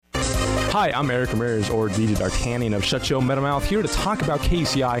Hi, I'm Eric Ramirez, or the D'Artagnan of Shut Show Metamouth, here to talk about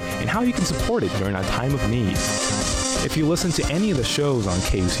KUCI and how you can support it during a time of need. If you listen to any of the shows on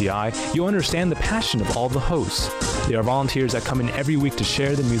KUCI, you'll understand the passion of all the hosts. They are volunteers that come in every week to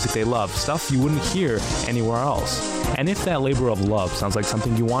share the music they love, stuff you wouldn't hear anywhere else. And if that labor of love sounds like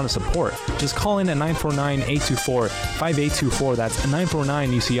something you want to support, just call in at 949-824-5824. That's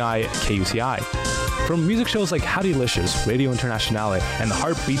 949-UCI-KUCI. From music shows like Howdylicious, Radio Internationale, and The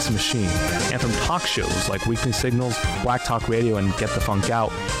Heartbeats Machine, and from talk shows like Weekly Signals, Black Talk Radio, and Get the Funk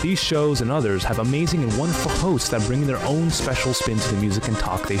Out, these shows and others have amazing and wonderful hosts that bring their own special spin to the music and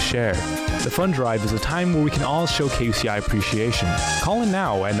talk they share. The Fund Drive is a time where we can all show KUCI appreciation. Call in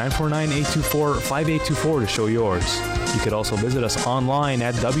now at 949-824-5824 to show yours. You could also visit us online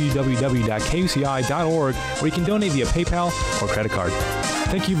at www.kuci.org, where you can donate via PayPal or credit card.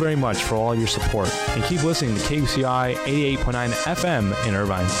 Thank you very much for all your support, and keep listening to KUCI 88.9 FM in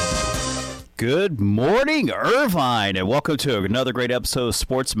Irvine. Good morning, Irvine, and welcome to another great episode of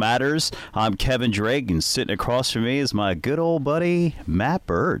Sports Matters. I'm Kevin Drake, and sitting across from me is my good old buddy, Matt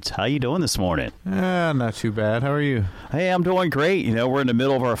Birds. How you doing this morning? Not too bad. How are you? Hey, I'm doing great. You know, we're in the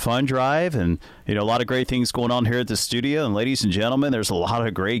middle of our fund drive, and, you know, a lot of great things going on here at the studio. And ladies and gentlemen, there's a lot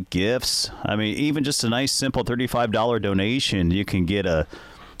of great gifts. I mean, even just a nice, simple $35 donation, you can get a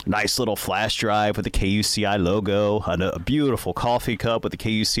nice little flash drive with the KUCI logo, a beautiful coffee cup with the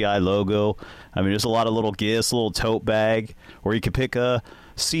KUCI logo. I mean, there's a lot of little gifts, a little tote bag, or you could pick a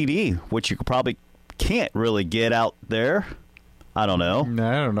CD, which you probably can't really get out there. I don't know.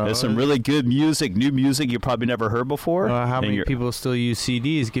 I don't know. There's some really good music, new music you probably never heard before. How many people still use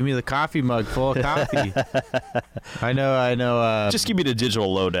CDs? Give me the coffee mug full of coffee. I know. Just give me the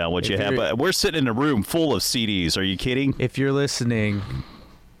digital lowdown, what you have. But we're sitting in a room full of CDs. Are you kidding? If you're listening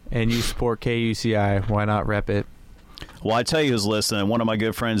and you support KUCI, why not rep it? Well, I tell you who's listening. One of my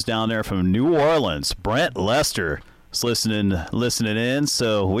good friends down there from New Orleans, Brent Lester, is listening in.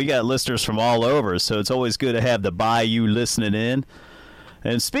 So we got listeners from all over. So it's always good to have the Bayou listening in.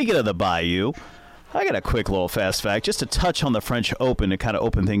 And speaking of the Bayou, I got a quick little fast fact just to touch on the French Open to kind of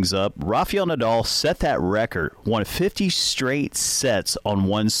open things up. Rafael Nadal set that record, won 50 straight sets on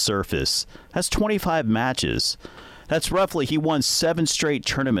one surface. That's 25 matches. That's roughly, he won 7 straight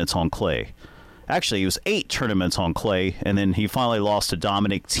tournaments on clay. Actually, it was 8 tournaments on clay, and then he finally lost to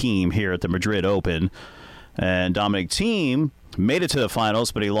Dominic Thiem here at the Madrid Open. And Dominic Thiem made it to the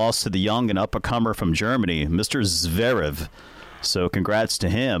finals, but he lost to the young and up-and-comer from Germany, Mr. Zverev. So congrats to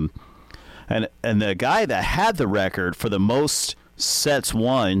him. And the guy that had the record for the most sets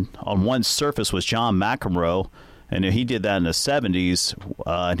won on one surface was John McEnroe. And he did that in the 70s,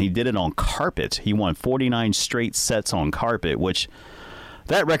 and he did it on carpet. He won 49 straight sets on carpet, which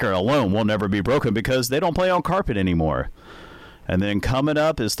that record alone will never be broken because they don't play on carpet anymore. And then coming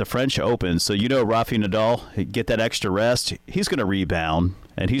up is the French Open. So you know Rafael Nadal, get that extra rest. He's going to rebound,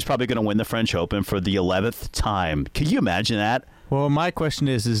 and he's probably going to win the French Open for the 11th time. Can you imagine that? Well, my question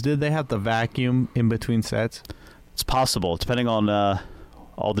is did they have the vacuum in between sets? It's possible, depending on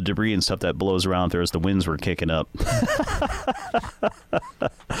all the debris and stuff that blows around there as the winds were kicking up.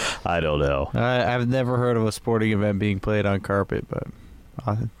 I don't know. I've never heard of a sporting event being played on carpet,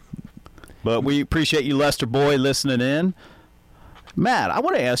 but we appreciate you, Lester Boy, listening in. Matt, I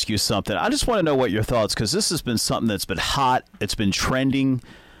want to ask you something. I just want to know what your thoughts, because this has been something that's been hot. It's been trending.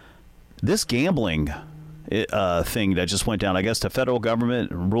 This gambling thing that just went down, I guess the federal government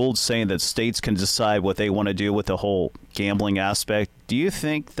ruled saying that states can decide what they want to do with the whole gambling aspect. Do you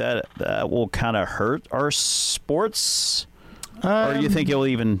think that will kind of hurt our sports? Or do you think it will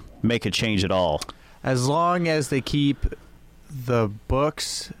even make a change at all? As long as they keep the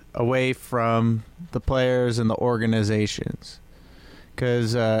books away from the players and the organizations.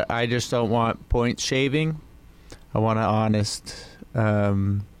 Because I just don't want point shaving. I want an honest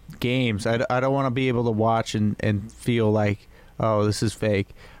games. I don't want to be able to watch and feel like, oh, this is fake.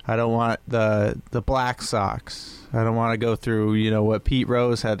 I don't want the Black Sox. I don't want to go through, what Pete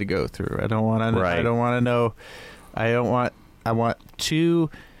Rose had to go through. I don't want to. Right. I don't want to know. I want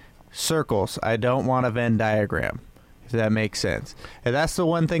 2 circles. I don't want a Venn diagram, if that makes sense. And that's the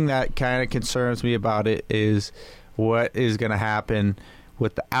one thing that kind of concerns me about it is what is going to happen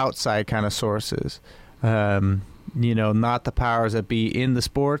with the outside kind of sources. Not the powers that be in the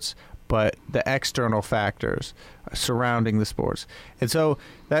sports, but the external factors surrounding the sports. And so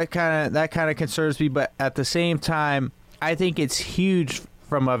that kind of concerns me, but at the same time, I think it's huge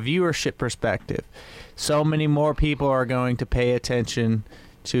from a viewership perspective. So many more people are going to pay attention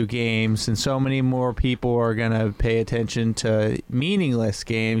to games, and so many more people are going to pay attention to meaningless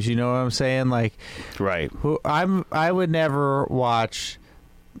games. You know what I'm saying? Like, right. I would never watch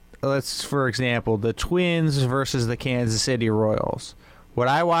let's for example, the Twins versus the Kansas City Royals. Would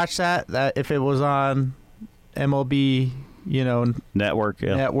I watch that if it was on MLB, network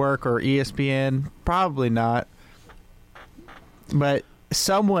or ESPN? Probably not. But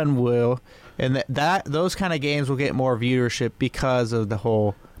someone will, and those kind of games will get more viewership because of the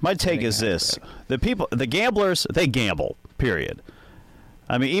whole. My take is this: the gamblers, they gamble. Period.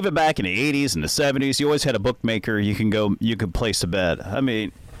 I mean, even back in the 80s and the 70s, you always had a bookmaker. You could place a bet. I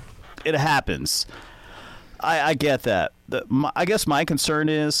mean, it happens. I get that. I guess my concern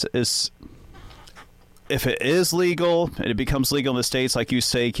is if it is legal and it becomes legal in the States, like you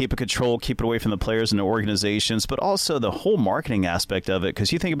say, keep it controlled, keep it away from the players and the organizations, but also the whole marketing aspect of it.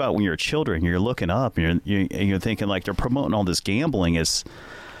 Because you think about when you're children, you're looking up and you're thinking like they're promoting all this gambling.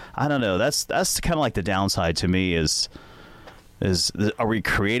 I don't know. That's kind of like the downside to me is are we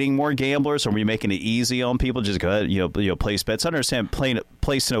creating more gamblers? Are we making it easy on people? Just go ahead, place bets. I understand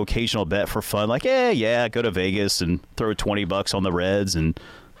place an occasional bet for fun, like yeah, go to Vegas and throw $20 on the Reds and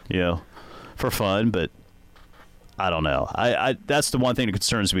for fun. But I don't know. I that's the one thing that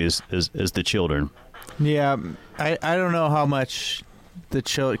concerns me is the children. Yeah, I don't know how much the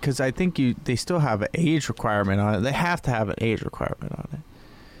children, because I think they still have an age requirement on it. They have to have an age requirement on it.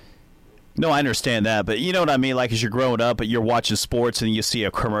 No, I understand that, but you know what I mean? Like, as you're growing up, but you're watching sports and you see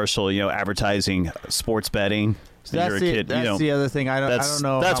a commercial, advertising sports betting. So that's the other thing. I don't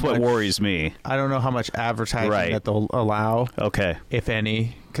know. That's what worries me. I don't know how much advertising that they'll allow. Okay. If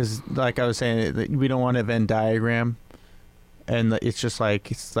any, because like I was saying, we don't want a Venn diagram, and it's just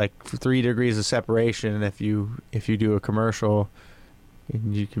like 3 degrees of separation. If you do a commercial,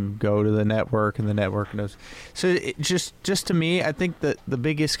 you can go to the network, and the network knows. So it just to me, I think that the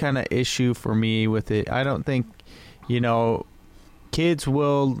biggest kind of issue for me with it, I don't think, kids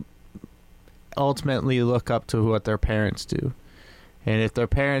will ultimately look up to what their parents do. And if their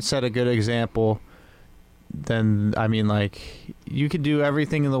parents set a good example, then, I mean, like, you could do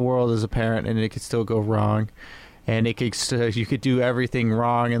everything in the world as a parent, and it could still go wrong. And you could do everything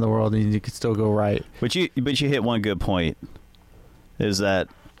wrong in the world, and you could still go right. But you hit one good point. Is that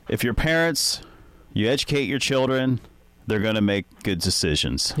if your parents, you educate your children, they're going to make good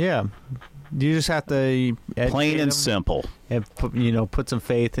decisions. Yeah. You just have to plain and simple. And put some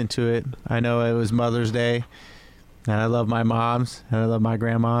faith into it. I know it was Mother's Day, and I love my moms, and I love my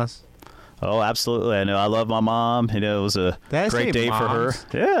grandmas. Oh, absolutely. I know. I love my mom. It was a great day for her.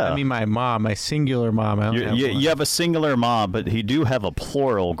 Yeah. I mean, my singular mom. You have a singular mom, but you do have a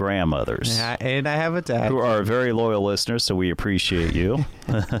plural grandmothers. Yeah, and I have a dad. Who are very loyal listeners, so we appreciate you.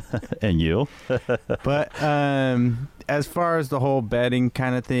 And you. But as far as the whole betting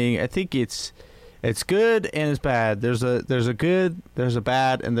kind of thing, I think it's good and it's bad. There's a good, there's a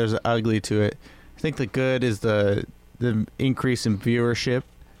bad, and there's an ugly to it. I think the good is the increase in viewership.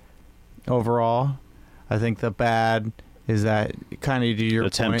 Overall, I think the bad is that kind of to your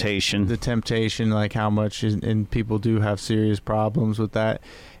point, the temptation, like how much and people do have serious problems with that,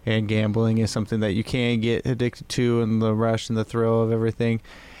 and gambling is something that you can get addicted to, and the rush and the thrill of everything.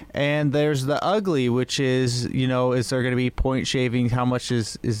 And there's the ugly, which is is there going to be point shaving? How much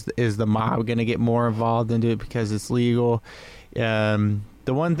is the mob going to get more involved into it because it's legal? The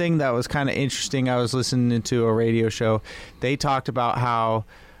one thing that was kind of interesting, I was listening to a radio show. They talked about how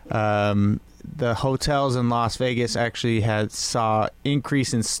the hotels in Las Vegas actually saw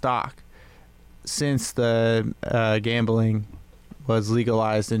increase in stock since the gambling was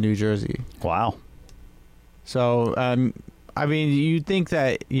legalized in New Jersey. Wow. So, I mean, you'd think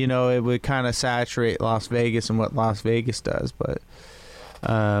that, it would kind of saturate Las Vegas and what Las Vegas does, but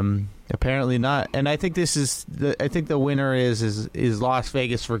apparently not. And I think I think the winner is Las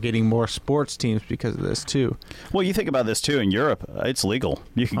Vegas for getting more sports teams because of this too. Well, you think about this too. In Europe, it's legal.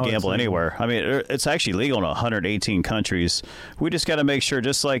 You can gamble anywhere. I mean, it's actually legal in 118 countries. We just got to make sure,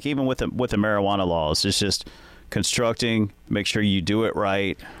 just like even with the marijuana laws, it's just constructing, make sure you do it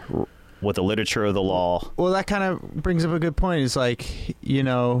right with the literature of the law. Well, that kind of brings up a good point. It's like,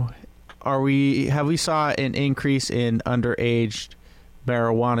 have we saw an increase in underage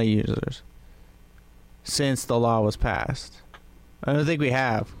marijuana users since the law was passed? I don't think we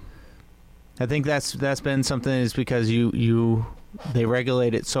have. I think that's been something is because they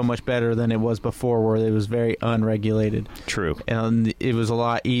regulate it so much better than it was before, where it was very unregulated. True. And it was a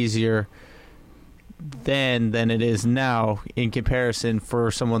lot easier then than it is now in comparison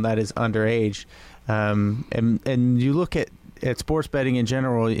for someone that is underage. And you look at sports betting in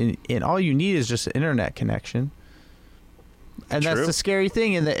general, and all you need is just an internet connection. And True. That's the scary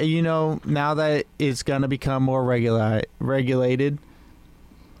thing, and that now that it's going to become more regulated,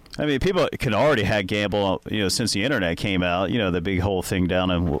 I mean, people can already have gamble, since the internet came out. The big whole thing down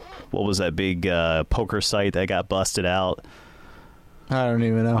in, what was that big poker site that got busted out? I don't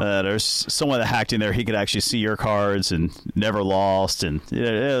even know. There's someone that hacked in there. He could actually see your cards and never lost. And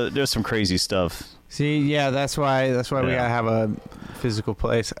there's some crazy stuff. See, yeah, that's why we gotta have a physical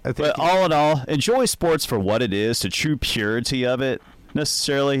place. I think. But all in all, enjoy sports for what it is, the true purity of it.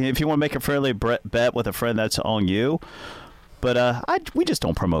 Necessarily, if you want to make a friendly bet with a friend, that's on you. But we just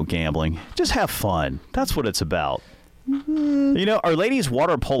don't promote gambling. Just have fun. That's what it's about. Our ladies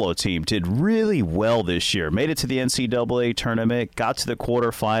water polo team did really well this year. Made it to the NCAA tournament, got to the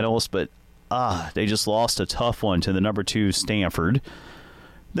quarterfinals, but they just lost a tough one to the number 2 Stanford.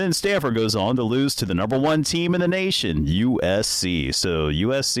 Then Stanford goes on to lose to the number 1 team in the nation, USC. So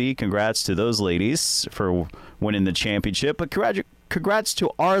USC, congrats to those ladies for winning the championship. But congrats to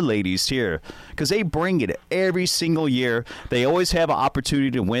our ladies here, because they bring it every single year. They always have an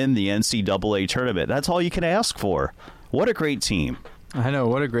opportunity to win the NCAA tournament. That's all you can ask for. What a great team. I know,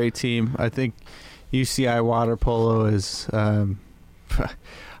 what a great team. I think UCI water polo is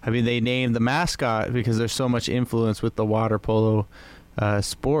they named the mascot because there's so much influence with the water polo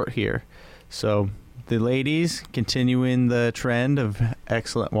sport here. So the ladies continuing the trend of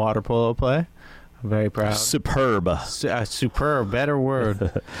excellent water polo play. I'm very proud. Superb. Superb, better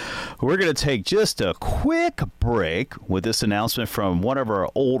word. We're going to take just a quick break with this announcement from one of our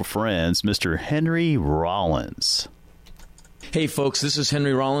old friends, Mr. Henry Rollins. Hey folks, this is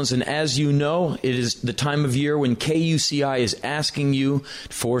Henry Rollins, and as you know, it is the time of year when KUCI is asking you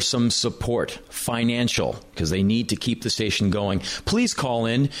for some support, financial, because they need to keep the station going. Please call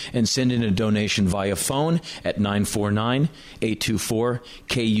in and send in a donation via phone at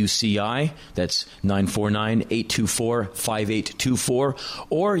 949-824-KUCI. That's 949-824-5824.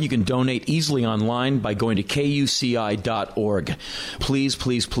 Or you can donate easily online by going to kuci.org. Please,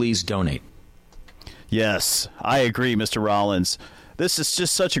 please, please donate. Yes, I agree, Mr. Rollins. This is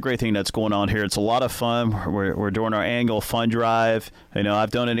just such a great thing that's going on here. It's a lot of fun. We're doing our annual fund drive.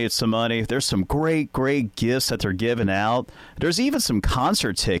 I've donated some money. There's some great, great gifts that they're giving out. There's even some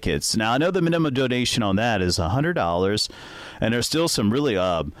concert tickets. Now, I know the minimum donation on that is $100, and there's still some really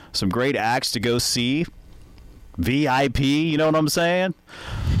some great acts to go see. VIP, you know what I'm saying?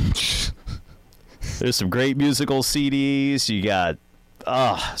 There's some great musical CDs. You got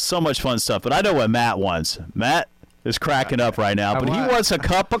so much fun stuff. But I know what Matt wants. Matt is cracking up right now, but he wants a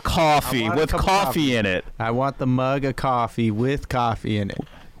cup of coffee with coffee in it. I want the mug of coffee with coffee in it.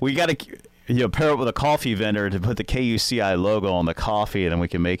 We got to pair it with a coffee vendor to put the KUCI logo on the coffee, and then we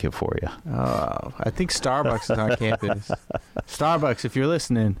can make it for you. Oh, I think Starbucks is on campus. Starbucks, if you're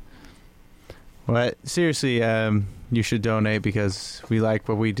listening. But seriously, you should donate, because we like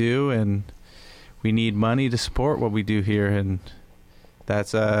what we do, and we need money to support what we do here, and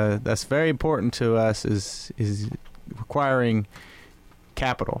that's very important to us, is requiring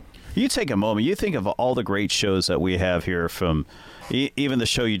capital. You take a moment. You think of all the great shows that we have here, from even the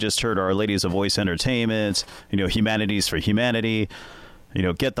show you just heard, Our Ladies of Voice Entertainment, Humanities for Humanity,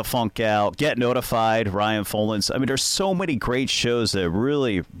 Get the Funk Out, Get Notified, Ryan Follins. I mean, there's so many great shows that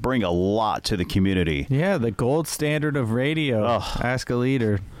really bring a lot to the community. Yeah, the gold standard of radio. Ask a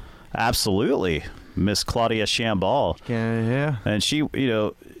Leader. Absolutely. Miss Claudia Chambal. Yeah. And she,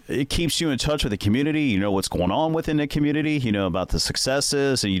 it keeps you in touch with the community. You know what's going on within the community. You know about the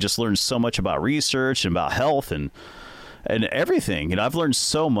successes, and you just learn so much about research and about health and everything. I've learned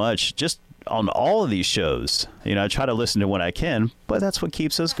so much just on all of these shows. I try to listen to when I can, but that's what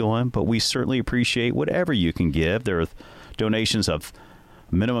keeps us going. But we certainly appreciate whatever you can give. There are donations of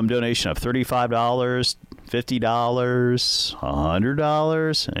minimum donation of $35, $50,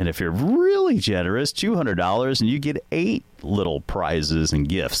 $100, and if you're really generous, $200, and you get 8 little prizes and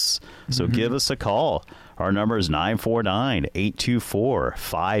gifts. So give us a call. Our number is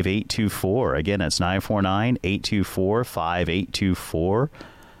 949-824-5824. Again, that's 949-824-5824.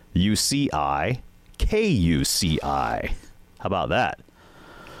 UCI, KUCI. How about that?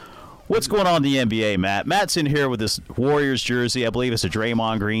 What's going on in the NBA, Matt? Matt's in here with this Warriors jersey. I believe it's a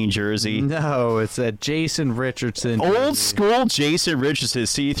Draymond Green jersey. No, it's a Jason Richardson jersey. Old school Jason Richardson.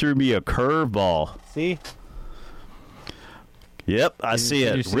 See, he threw me a curveball. See? Yep, I see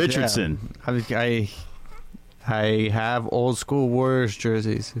it. Richardson. I have old school Warriors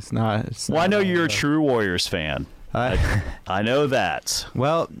jerseys. It's not. Well, I know you're a true Warriors fan. I know that.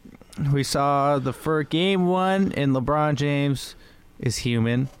 Well, we saw the first game 1, and LeBron James is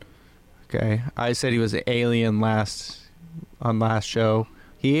human. Okay, I said he was an alien last show.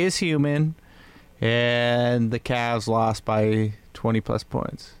 He is human, and the Cavs lost by 20-plus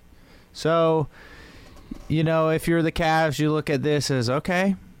points. So, if you're the Cavs, you look at this as,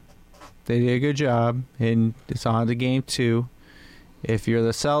 okay, They did a good job, and it's on to game 2. If you're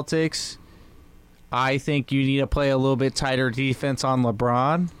the Celtics, I think you need to play a little bit tighter defense on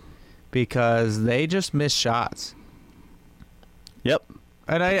LeBron because they just miss shots. Yep.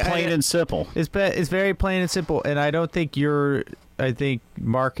 And plain and simple. It's very plain and simple, and I don't think you're. I think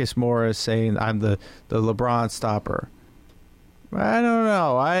Marcus Morris saying I'm the LeBron stopper. I don't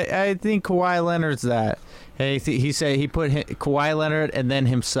know. I think Kawhi Leonard's that. He said he put Kawhi Leonard and then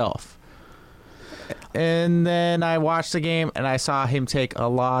himself. And then I watched the game and I saw him take a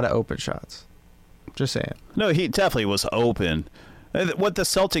lot of open shots. Just saying. No, he definitely was open. What the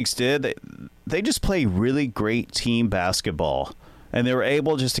Celtics did, they just play really great team basketball. And they were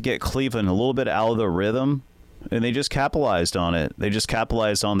able just to get Cleveland a little bit out of the rhythm. And they just capitalized on it. They just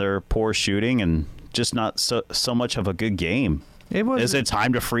capitalized on their poor shooting and just not so much of a good game. Is it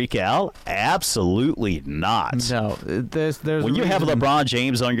time to freak out? Absolutely not. No. There's when you have LeBron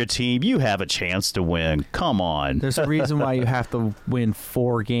James on your team, you have a chance to win. Come on. There's a reason why you have to win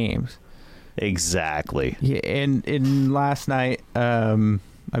 4 games. Exactly. Yeah, and last night, the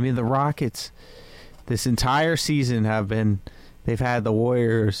Rockets, this entire season they've had the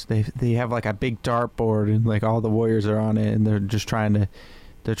Warriors. They have like a big dartboard and like all the Warriors are on it, and they're just trying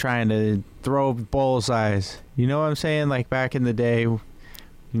to throw bullseyes. You know what I'm saying? Like back in the day,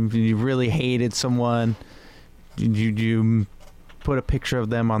 you really hated someone, you put a picture of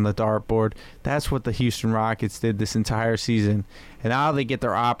them on the dartboard. That's what the Houston Rockets did this entire season, and now they get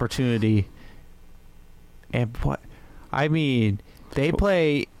their opportunity. And they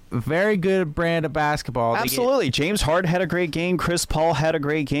play a very good brand of basketball. Absolutely. James Harden had a great game. Chris Paul had a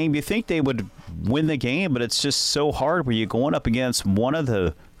great game. You think they would win the game, but it's just so hard when you're going up against one of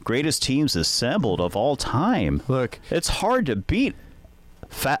the greatest teams assembled of all time. Look, it's hard to beat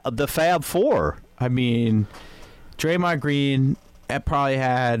the Fab Four. Draymond Green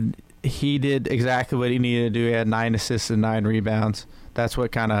he did exactly what he needed to do. He had 9 assists and 9 rebounds. That's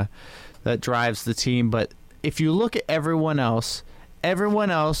what that drives the team. But if you look at everyone else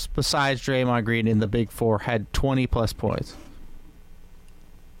besides Draymond Green in the Big Four had 20-plus points.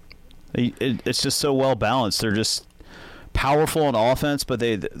 It's just so well balanced. They're just powerful on offense, but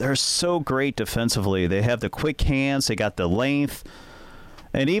they're so great defensively. They have the quick hands. They got the length.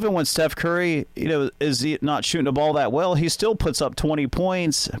 And even when Steph Curry, is not shooting the ball that well, he still puts up 20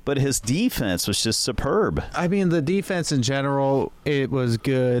 points, but his defense was just superb. The defense in general, it was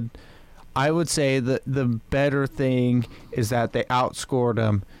good. I would say that the better thing is that they outscored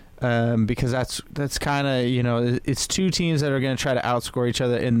them. Because that's kind of, it's 2 teams that are going to try to outscore each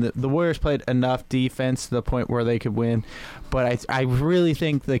other. And the Warriors played enough defense to the point where they could win. But I really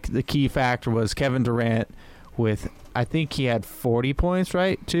think the key factor was Kevin Durant I think he had 40 points,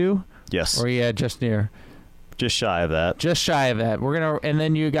 right, too? Yes. Or he had just shy of that. And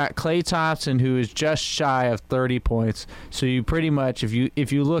then you got Klay Thompson, who is just shy of 30 points. So you pretty much, if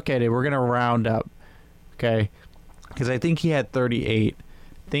you look at it, we're going to round up, okay? Because I think he had 38.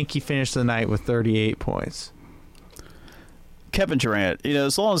 I think he finished the night with 38 points. Kevin Durant,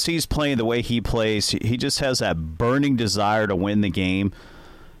 as long as he's playing the way he plays, he just has that burning desire to win the game.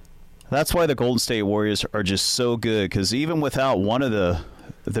 That's why the Golden State Warriors are just so good, because even without one of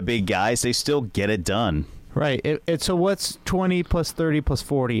the big guys, they still get it done. Right. So what's 20 plus 30 plus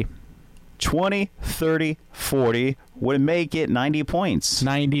 40? 20, 30, 40 would make it 90 points.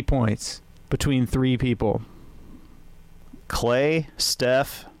 90 points between 3 people. Clay,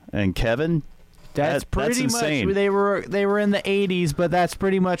 Steph, and Kevin. That's pretty much. They were in the 80s, but that's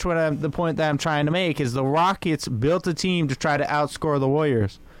pretty much the point that I'm trying to make is the Rockets built a team to try to outscore the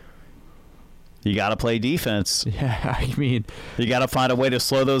Warriors. You got to play defense. Yeah, you got to find a way to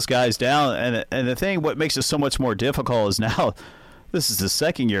slow those guys down. And the thing, what makes it so much more difficult is now this is the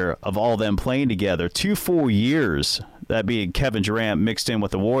second year of all them playing together. 2 full years, that being Kevin Durant mixed in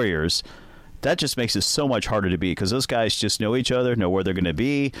with the Warriors. That just makes it so much harder to beat because those guys just know each other, know where they're going to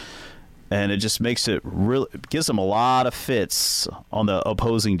be. And it just makes it gives them a lot of fits on the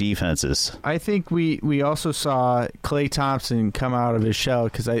opposing defenses. I think we also saw Klay Thompson come out of his shell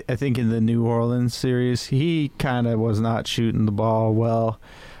because I think in the New Orleans series he kind of was not shooting the ball well.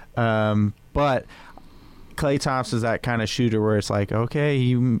 But Klay Thompson's that kind of shooter where it's like, okay,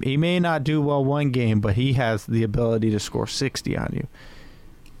 he may not do well one game, but he has the ability to score 60 on you.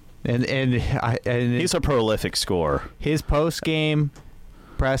 And he's a prolific scorer. His post game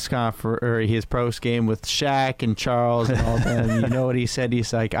press conference or his post game with Shaq and Charles and all them, you know what he said?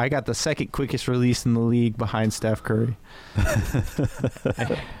 He's like, I got the second quickest release in the league behind Steph Curry.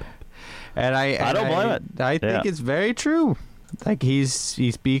 and I don't blame it. I think it's very true. Like he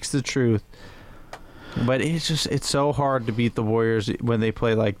speaks the truth. But it's so hard to beat the Warriors when they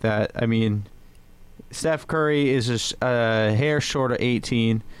play like that. I mean, Steph Curry is just a hair short of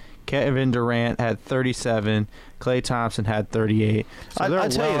 18. Kevin Durant had 37. Klay Thompson had 38. So they're I'll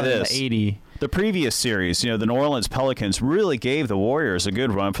tell you this. 80. The previous series, the New Orleans Pelicans really gave the Warriors a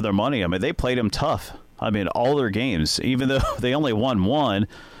good run for their money. I mean, they played them tough. I mean, all their games, even though they only won one,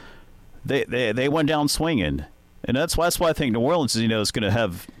 they went down swinging. And that's why I think New Orleans, is going to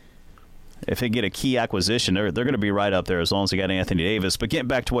have, if they get a key acquisition, they're going to be right up there as long as they got Anthony Davis. But getting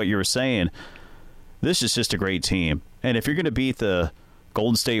back to what you were saying, this is just a great team. And if you're going to beat the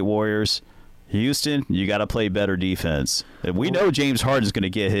Golden State Warriors, Houston, you got to play better defense. We know James Harden's going to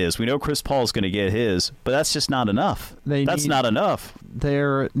get his. We know Chris Paul's going to get his, but that's just not enough. That's not enough.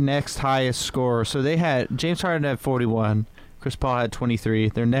 Their next highest scorer. So they had James Harden had 41. Chris Paul had 23.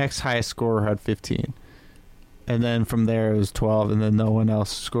 Their next highest scorer had 15. And then from there it was 12, and then no one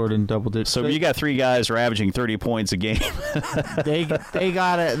else scored in double digits. So you got three guys who are averaging 30 points a game. they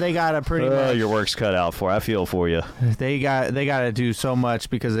gotta pretty much. Your work's cut out for. I feel for you. They gotta do so much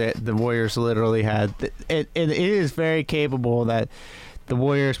because the Warriors literally had. It is very capable that the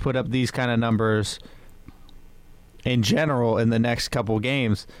Warriors put up these kind of numbers in general in the next couple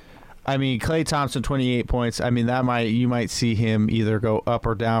games. I mean, Klay Thompson 28 points. I mean you might see him either go up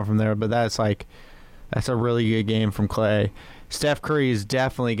or down from there, but that's a really good game from Klay. Steph Curry is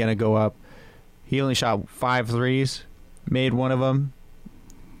definitely going to go up. He only shot 5 threes, made one of them.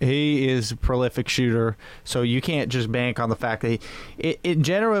 He is a prolific shooter, so you can't just bank on the fact that in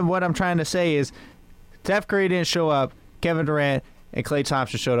general, what I'm trying to say is Steph Curry didn't show up, Kevin Durant and Klay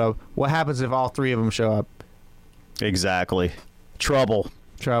Thompson showed up. What happens if all three of them show up? Exactly. Trouble.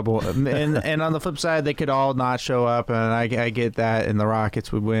 And on the flip side, they could all not show up, and I get that, and the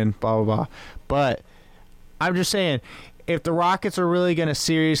Rockets would win, blah, blah, blah. But I'm just saying, if the Rockets are really going to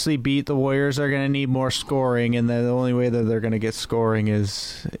seriously beat the Warriors, they're going to need more scoring, and the only way that they're going to get scoring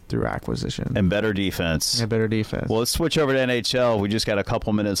is through acquisition. And better defense. Well, let's switch over to NHL. We just got a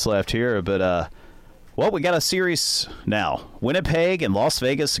couple minutes left here, but we got a series now. Winnipeg and Las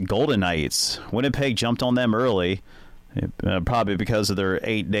Vegas Golden Knights. Winnipeg jumped on them early, probably because of their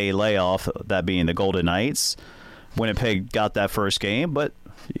 8-day layoff, that being the Golden Knights. Winnipeg got that first game, but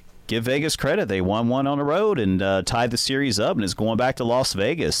give Vegas credit. They won one on the road and tied the series up, and is going back to Las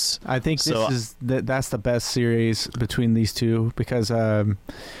Vegas. I think that's the best series between these two because I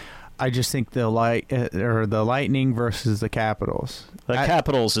just think the Lightning versus the Capitals. The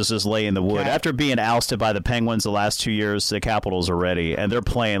Capitals is just laying the wood. After being ousted by the Penguins the last 2 years, the Capitals are ready, and they're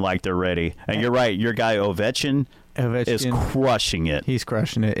playing like they're ready. And you're right, your guy Ovechkin is crushing it. He's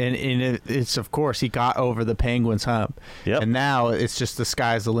crushing it. And it's, of course, he got over the Penguins hump. Yep. And now it's just the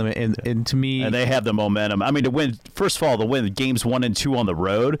sky's the limit. And to me... And they have the momentum. I mean, to win games 1 and 2 on the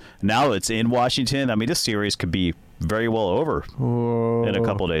road, now it's in Washington. I mean, this series could be very well over in a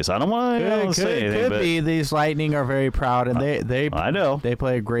couple of days. I don't want to say anything. Could be. These Lightning are very proud, and I know they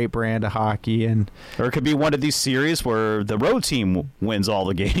play a great brand of hockey, or it could be one of these series where the road team wins all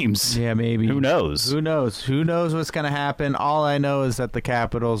the games. Yeah, maybe. Who knows? Who knows what's going to happen? All I know is that the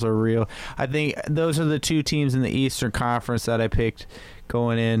Capitals are real. I think those are the two teams in the Eastern Conference that I picked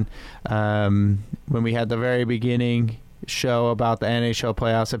going in when we had the very beginning show about the NHL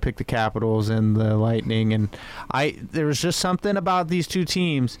playoffs. I picked the Capitals and the Lightning, and there was just something about these two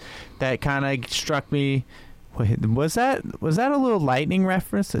teams that kind of struck me. Wait, was that a little Lightning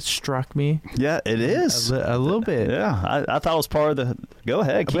reference that struck me? Yeah, it is a little bit. Yeah, I thought it was part of the. Go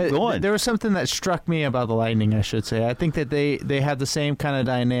ahead, keep going. There was something that struck me about the Lightning, I should say. I think that they have the same kind of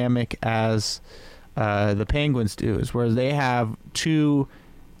dynamic as the Penguins do, is where they have two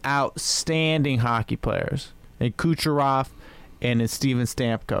outstanding hockey players. And Kucherov and it's Steven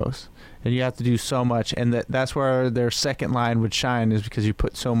Stamkos. And you have to do so much. And that's where their second line would shine, is because you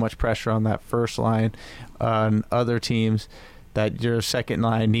put so much pressure on that first line on other teams that your second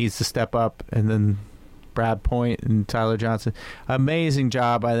line needs to step up. And then Brad Point and Tyler Johnson. Amazing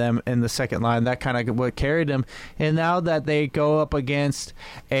job by them in the second line. That kind of what carried them. And now that they go up against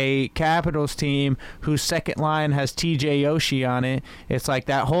a Capitals team whose second line has TJ Oshie on it, it's like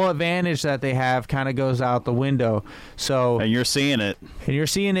that whole advantage that they have kind of goes out the window. And you're seeing it. And you're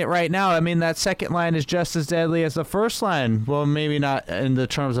seeing it right now. I mean, that second line is just as deadly as the first line. Well, maybe not in the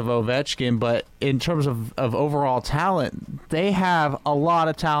terms of Ovechkin, but in terms of overall talent, they have a lot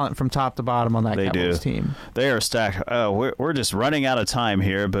of talent from top to bottom on that Capitals team. They are stacked. We're just running out of time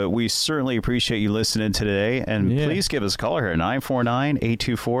here, but we certainly appreciate you listening today. And please give us a call here,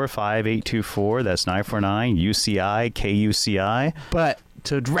 949-824-5824. That's 949-UCI-KUCI. But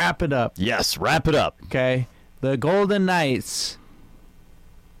to wrap it up. Yes, wrap it up. Okay. The Golden Knights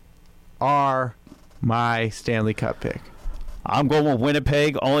are my Stanley Cup pick. I'm going with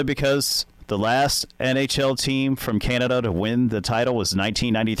Winnipeg only because the last NHL team from Canada to win the title was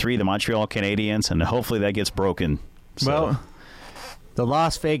 1993, the Montreal Canadiens, and hopefully that gets broken. So. Well, the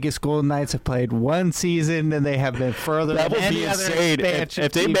Las Vegas Golden Knights have played one season, and they have been further that than will any be other insane. expansion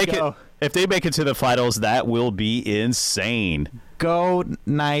If they team make go. it, if they make it to the finals, that will be insane. Go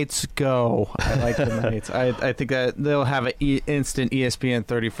Knights, go! I like the Knights. I think that they'll have an instant ESPN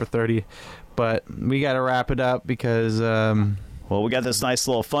 30 for 30, but we got to wrap it up because. Well, we got this nice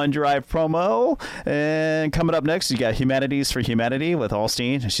little fund drive promo, and coming up next, you got Humanities for Humanity with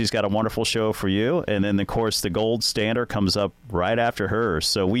Alstein. She's got a wonderful show for you, and then, of course, the Gold Standard comes up right after her.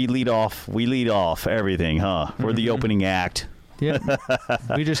 So we lead off everything, huh? We're the opening act. Yep.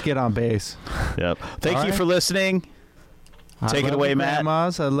 We just get on base. Yep. Thank All you right. for listening. Take it away, Matt.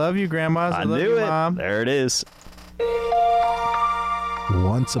 Grandmas. I love you, grandmas. I love knew you, it. Mom. There it is.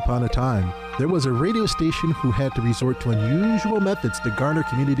 Once upon a time, there was a radio station who had to resort to unusual methods to garner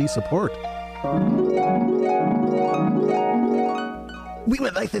community support. We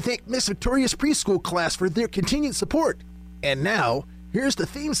would like to thank Miss Victoria's preschool class for their continued support. And now, here's the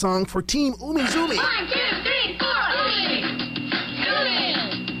theme song for Team Umizoomi. 1, 2, 3, 4, Umi!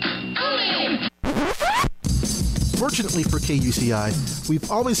 Fortunately for KUCI,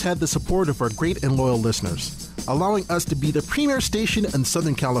 we've always had the support of our great and loyal listeners, allowing us to be the premier station in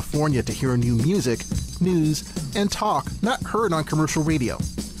Southern California to hear new music, news, and talk not heard on commercial radio.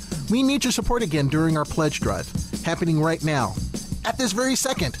 We need your support again during our pledge drive, happening right now. At this very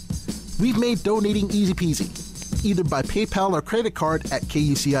second, we've made donating easy peasy, either by PayPal or credit card at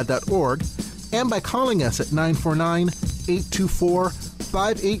kuci.org and by calling us at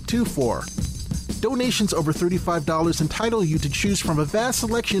 949-824-5824. Donations over $35 entitle you to choose from a vast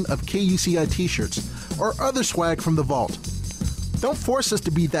selection of KUCI t-shirts or other swag from the vault. Don't force us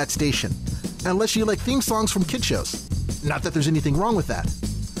to be that station, unless you like theme songs from kid shows. Not that there's anything wrong with that.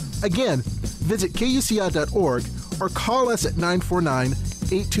 Again, visit kuci.org or call us at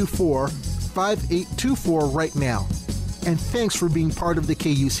 949-824-5824 right now. And thanks for being part of the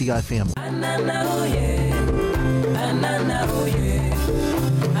KUCI family.